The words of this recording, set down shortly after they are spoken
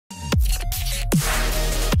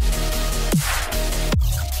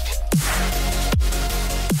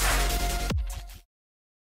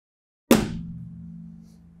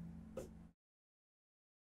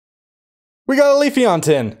We got a Leafeon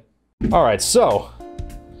tin. All right, so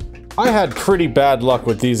I had pretty bad luck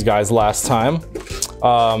with these guys last time.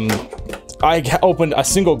 I opened a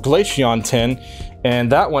single Glaceon tin,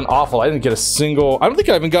 and that went awful. I didn't get a single, I don't think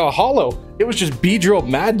I even got a holo. It was just B-drilled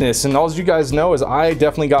madness, and all you guys know is I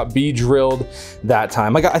definitely got B-drilled that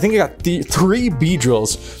time. I think I got 3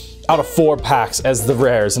 B-drills out of 4 packs as the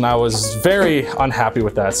rares, and I was very unhappy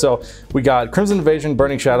with that. So we got Crimson Invasion,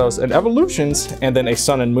 Burning Shadows, and Evolutions, and then a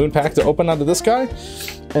Sun and Moon pack to open out of this guy.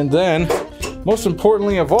 And then, most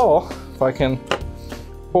importantly of all, if I can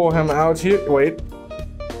pull him out here, wait.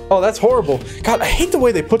 Oh, that's horrible. God, I hate the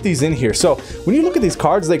way they put these in here. So when you look at these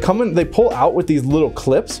cards, they come in, they pull out with these little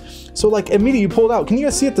clips. So like immediately you pull it out. Can you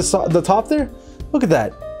guys see at the top there? Look at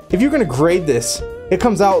that. If you're gonna grade this, it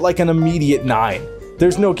comes out like an immediate 9.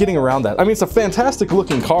 There's no getting around that. I mean, it's a fantastic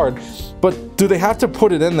looking card, but do they have to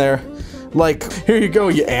put it in there? Like, here you go,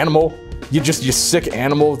 you animal. You sick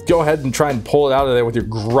animal. Go ahead and try and pull it out of there with your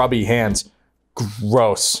grubby hands.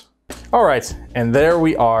 Gross. All right, and there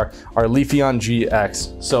we are, our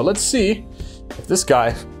Leafeon-Gx. So let's see if this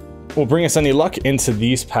guy will bring us any luck into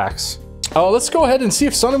these packs. Oh, let's go ahead and see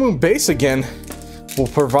if Sun and Moon base again will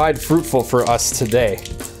provide fruitful for us today.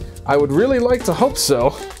 I would really like to hope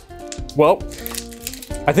so. Well,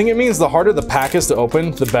 I think it means the harder the pack is to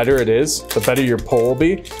open, the better it is, the better your pull will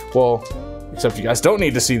be. Well, except you guys don't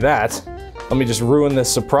need to see that. Let me just ruin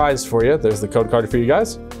this surprise for you. There's the code card for you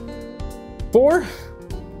guys. 4?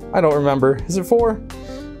 I don't remember. Is it 4?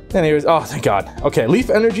 Anyways, oh, thank God. Okay, Leaf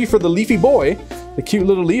Energy for the Leafy Boy, the cute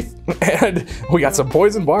little leaf. And we got some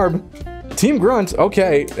Poison Barb. Team Grunt,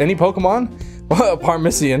 okay. Any Pokemon?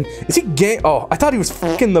 Parmisian. Is he gay? Oh, I thought he was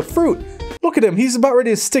fucking the fruit. Look at him. He's about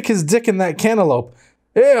ready to stick his dick in that cantaloupe.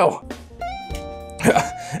 Ew!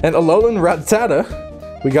 And Alolan Rattata.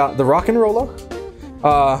 We got the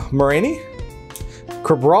Rock'n'Rolla. Moraine.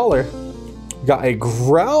 Crabrawler. Got a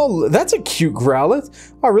Growl. That's a cute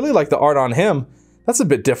Growlithe. I really like the art on him. That's a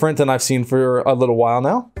bit different than I've seen for a little while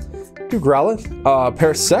now. Cute Growlithe.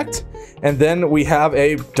 Parasect. And then we have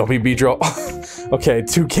a... Don't be B-drill. Okay,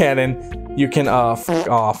 Toucannon. You can, fuck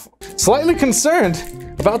off. Slightly concerned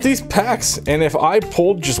about these packs, and if I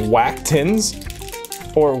pulled just whack tins,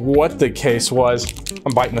 or what the case was.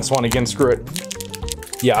 I'm biting this one again, screw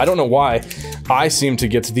it. Yeah, I don't know why I seem to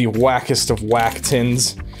get the wackest of whack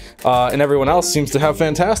tins, and everyone else seems to have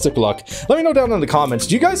fantastic luck. Let me know down in the comments,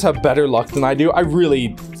 do you guys have better luck than I do?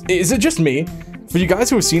 Is it just me? For you guys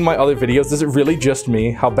who have seen my other videos, is it really just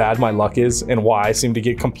me how bad my luck is and why I seem to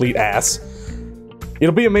get complete ass?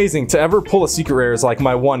 It'll be amazing to ever pull a secret rare is like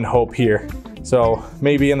my one hope here. So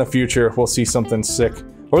maybe in the future we'll see something sick.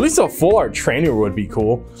 Or at least a full art trainer would be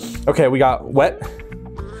cool. Okay, we got Wet,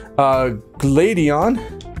 Gladion,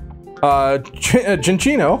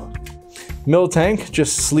 Gentiano, Miltank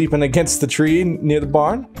just sleeping against the tree near the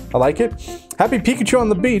barn. I like it. Happy Pikachu on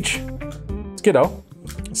the beach. Skiddo,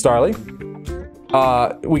 Starly.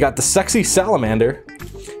 We got the Sexy Salamander,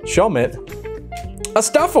 Shelmet, a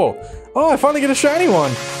Stuffle. Oh, I finally get a shiny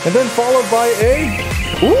one. And then followed by a...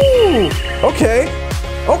 Ooh! Okay.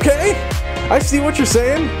 Okay. I see what you're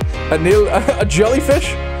saying. A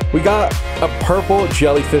jellyfish. We got a purple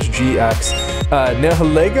Jellyfish GX.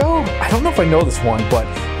 Nihilego? I don't know if I know this one, but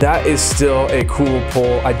that is still a cool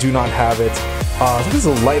pull. I do not have it. Look at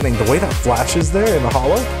the lightning. The way that flashes there in the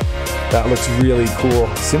holo. That looks really cool.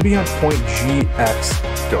 Sylveon-GX.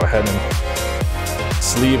 Go ahead and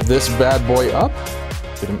sleeve this bad boy up.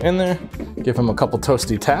 Get him in there. Give him a couple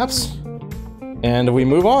toasty taps. And we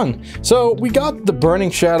move on. So we got the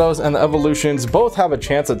Burning Shadows and the Evolutions. Both have a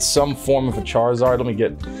chance at some form of a Charizard. Let me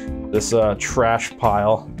get this trash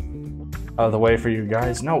pile out of the way for you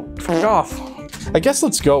guys. No, fuck off. I guess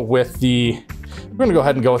let's go with the... We're gonna go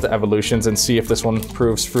ahead and go with the Evolutions and see if this one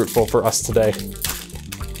proves fruitful for us today.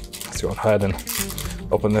 Let's go ahead and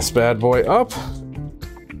open this bad boy up.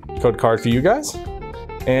 Code card for you guys.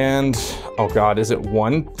 And, oh God, is it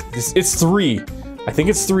 1? It's 3. I think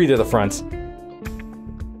it's 3 to the front.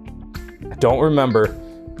 Don't remember,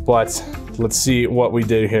 but let's see what we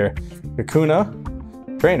did here. Kakuna,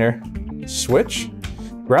 Trainer, Switch,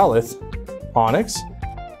 Growlithe, Onix,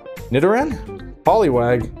 Nidoran,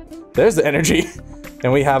 Poliwag. There's the energy.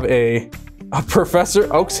 And we have a Professor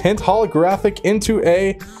Oak's Hint holographic into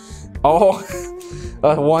a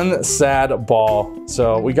one sad ball.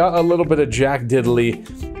 So we got a little bit of Jack Diddley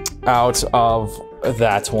out of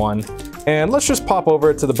that one. And let's just pop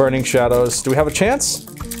over to the Burning Shadows. Do we have a chance?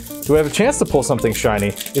 Do we have a chance to pull something shiny?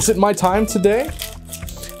 Is it my time today?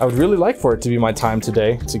 I would really like for it to be my time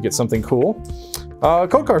today to get something cool.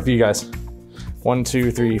 Code card for you guys. 1,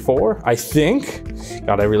 2, 3, 4, I think.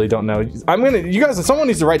 God, I really don't know. You guys, someone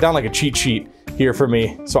needs to write down like a cheat sheet here for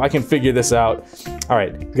me so I can figure this out. All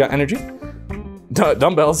right, we got energy,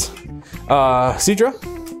 dumbbells, Seadra,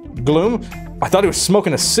 Gloom. I thought he was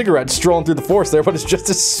smoking a cigarette strolling through the forest there, but it's just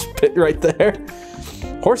a spit right there.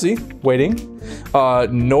 Horsey, waiting.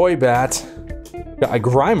 Noibat, got a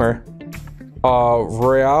Grimer,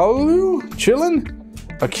 Riolu, chillin',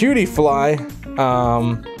 a Cutie Fly,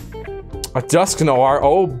 a Dusknoir,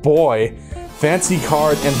 oh boy, fancy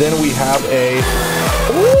card, and then we have a,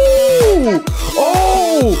 ooh,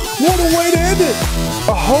 oh, what a way to end it,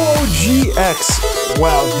 a Ho-GX,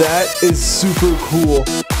 wow, that is super cool.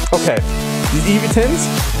 Okay, these Eevee tins,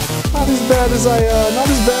 not as bad as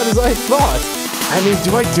I thought. I mean,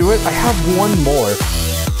 do I do it? I have one more.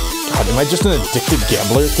 God, am I just an addicted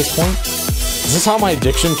gambler at this point? Is this how my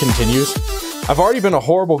addiction continues? I've already been a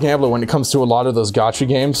horrible gambler when it comes to a lot of those gacha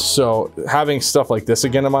games, so having stuff like this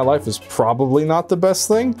again in my life is probably not the best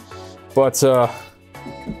thing. But,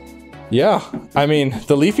 yeah. I mean,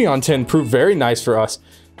 the Leafeon tin proved very nice for us.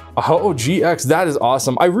 A Ho-GX, that is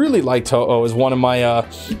awesome. I really liked Ho-Oh as one of my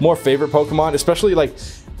more favorite Pokemon, especially like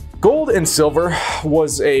Gold and Silver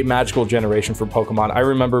was a magical generation for Pokemon. I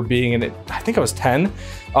remember being in it, I think I was 10,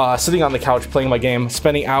 sitting on the couch playing my game,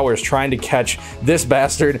 spending hours trying to catch this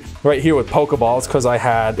bastard right here with Pokeballs because I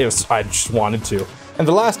just wanted to. And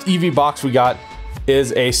the last Eevee box we got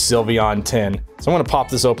is a Sylveon tin. So I'm gonna pop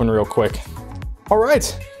this open real quick. All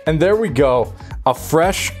right, and there we go. A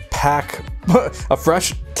fresh pack, a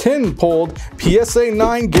fresh tin pulled, PSA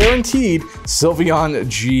 9 guaranteed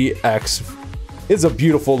Sylveon-Gx. It's a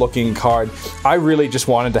beautiful looking card. I really just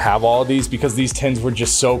wanted to have all of these because these tins were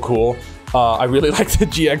just so cool. I really like the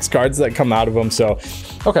GX cards that come out of them, so.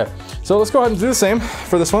 Okay, so let's go ahead and do the same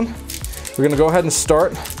for this one. We're gonna go ahead and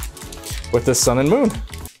start with the Sun and Moon.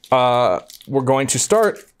 We're going to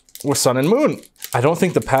start with Sun and Moon. I don't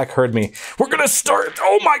think the pack heard me. We're gonna start,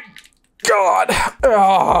 oh my God.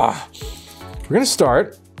 We're gonna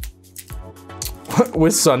start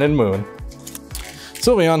with Sun and Moon.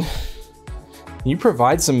 Sylveon, you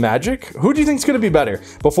provide some magic? Who do you think is going to be better?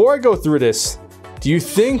 Before I go through this, do you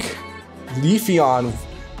think Leafeon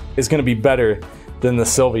is going to be better than the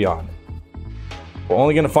Sylveon? We're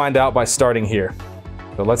only going to find out by starting here.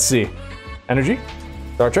 So let's see. Energy,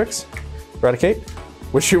 Dartrix, Eradicate,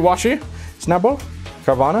 Wishy-Washy, Snapple,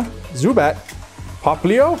 Carvana, Zubat,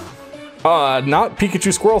 Poplio, not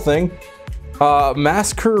Pikachu Squirrel thing,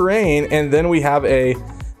 Masquerain, and then we have a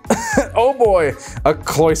oh boy, a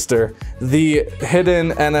Cloyster, the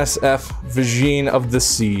hidden NSF Vagine of the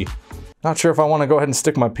Sea. Not sure if I want to go ahead and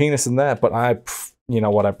stick my penis in that, but you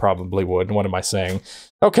know what, I probably would. What am I saying?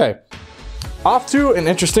 Okay, off to an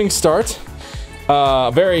interesting start.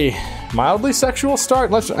 Very mildly sexual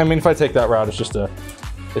start. I mean, if I take that route,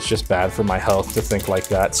 it's just bad for my health to think like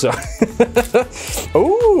that. So,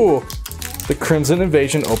 ooh, the Crimson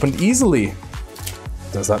Invasion opened easily.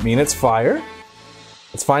 Does that mean it's fire?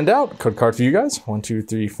 Let's find out. Code card for you guys. 1, 2,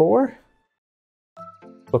 3, 4.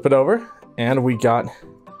 Flip it over, and we got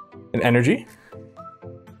an Energy,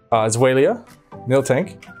 Zwelia,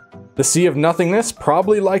 Miltank, the Sea of Nothingness,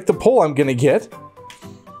 probably like the pull I'm gonna get,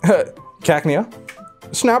 Cacnea,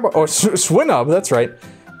 Swinub, that's right,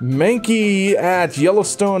 Mankey at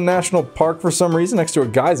Yellowstone National Park for some reason next to a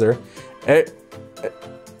geyser.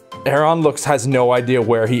 Aaron has no idea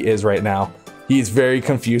where he is right now. He's very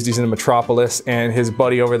confused. He's in the Metropolis, and his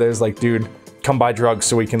buddy over there is like, dude, come buy drugs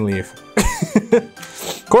so we can leave.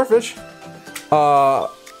 Corphish, a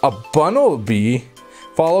Bunnelby,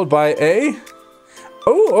 followed by a,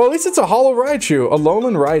 oh, at least it's a Hollow Raichu, a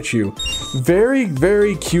Alolan Raichu. Very,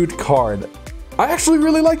 very cute card. I actually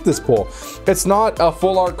really like this pull. It's not a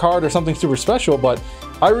full art card or something super special, but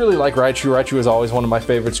I really like Raichu. Raichu is always one of my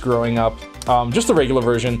favorites growing up. Just the regular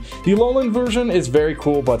version. The Alolan version is very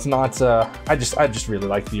cool, but not, I just really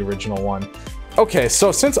like the original one. Okay,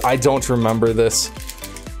 so since I don't remember this,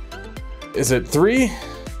 is it 3?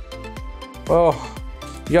 Well,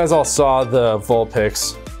 you guys all saw the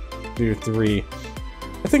Vulpix do 3.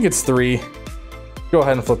 I think it's 3. Go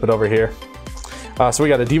ahead and flip it over here. So we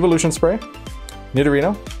got a Devolution Spray,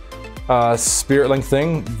 Nidorino, Spirit Link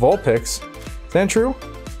Thing, Vulpix, Sandshrew,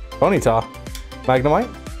 Ponyta, Magnemite,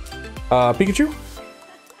 Pikachu,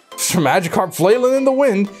 Magikarp flailing in the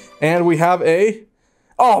wind, and we have a,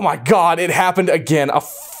 oh my god, it happened again, a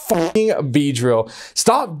fucking Beedrill.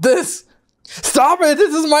 Stop this! Stop it!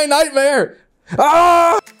 This is my nightmare!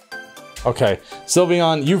 Ah! Okay,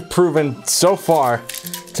 Sylveon, you've proven so far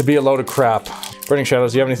to be a load of crap. Burning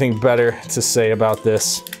Shadows, do you have anything better to say about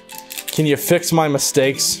this? Can you fix my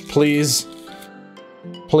mistakes, please?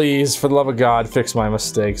 Please, for the love of God, fix my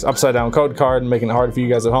mistakes. Upside down code card, making it hard for you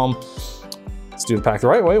guys at home. Let's do the pack the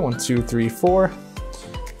right way. 1, 2, 3, 4.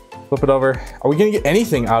 Flip it over. Are we gonna get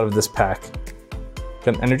anything out of this pack?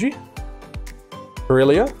 Got an energy?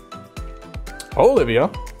 Aurelia? Olivia?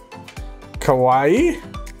 Kawaii?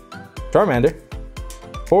 Charmander?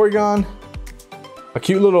 Porygon? A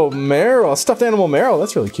cute little Meryl, a stuffed animal Meryl.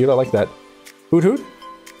 That's really cute. I like that. Hoot Hoot?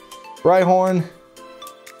 Rhyhorn?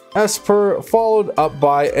 Esper, followed up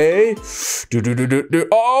by a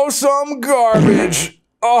oh, some garbage.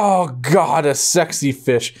 Oh God, a sexy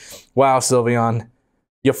fish. Wow, Sylveon,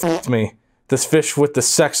 you f***ed me. This fish with the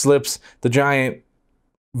sex lips, the giant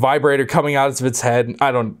vibrator coming out of its head.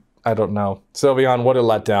 I don't know. Sylveon, what a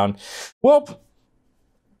letdown. Well,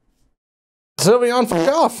 Sylveon,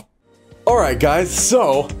 fuck off. All right, guys.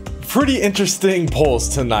 So. Pretty interesting pulls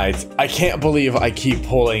tonight. I can't believe I keep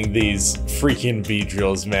pulling these freaking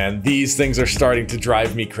V-drills, man. These things are starting to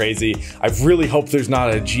drive me crazy. I really hope there's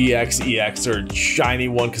not a GX, EX, or shiny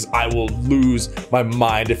one, because I will lose my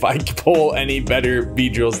mind if I pull any better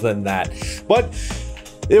V-drills than that. But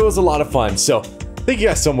it was a lot of fun, so thank you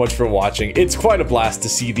guys so much for watching. It's quite a blast to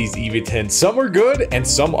see these Eevee tins. Some are good and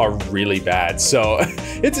some are really bad. So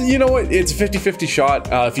it's, you know what, it's a 50-50 shot.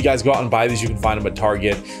 If you guys go out and buy these, you can find them at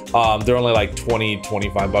Target. They're only like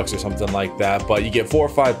 20-25 bucks or something like that, but you get 4 or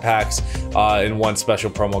 5 packs in one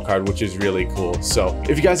special promo card, which is really cool. So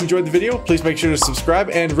if you guys enjoyed the video, please make sure to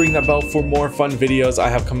subscribe and ring that bell for more fun videos I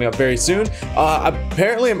have coming up very soon.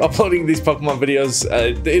 Apparently I'm uploading these Pokemon videos.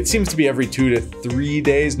 It seems to be every 2 to 3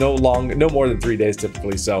 days, no more than 3 days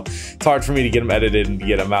typically, so it's hard for me to get them edited and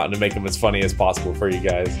get them out and to make them as funny as possible for you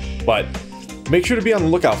guys. But make sure to be on the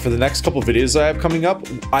lookout for the next couple videos I have coming up.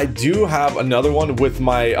 I do have another one with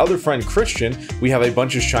my other friend Christian. We have a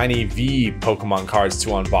bunch of shiny V Pokemon cards to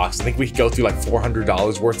unbox. I think we could go through like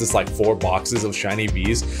 $400 worth. It's like 4 boxes of shiny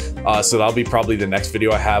Vs. So that'll be probably the next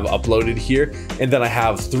video I have uploaded here. And then I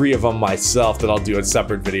have 3 of them myself that I'll do a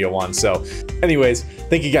separate video on. So anyways,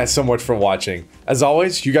 thank you guys so much for watching. As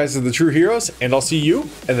always, you guys are the true heroes, and I'll see you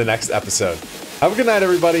in the next episode. Have a good night,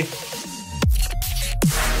 everybody.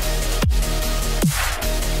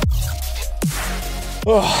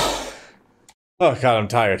 Oh God, I'm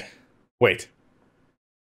tired. Wait,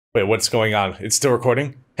 what's going on? It's still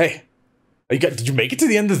recording? Hey, did you make it to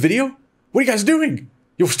the end of the video? What are you guys doing?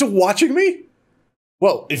 You're still watching me?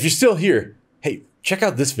 Well, if you're still here, hey, check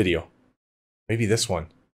out this video. Maybe this one.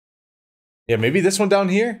 Yeah, maybe this one down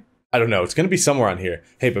here? I don't know, it's gonna be somewhere on here.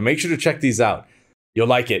 Hey, but make sure to check these out. You'll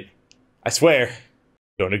like it. I swear.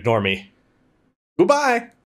 Don't ignore me. Goodbye!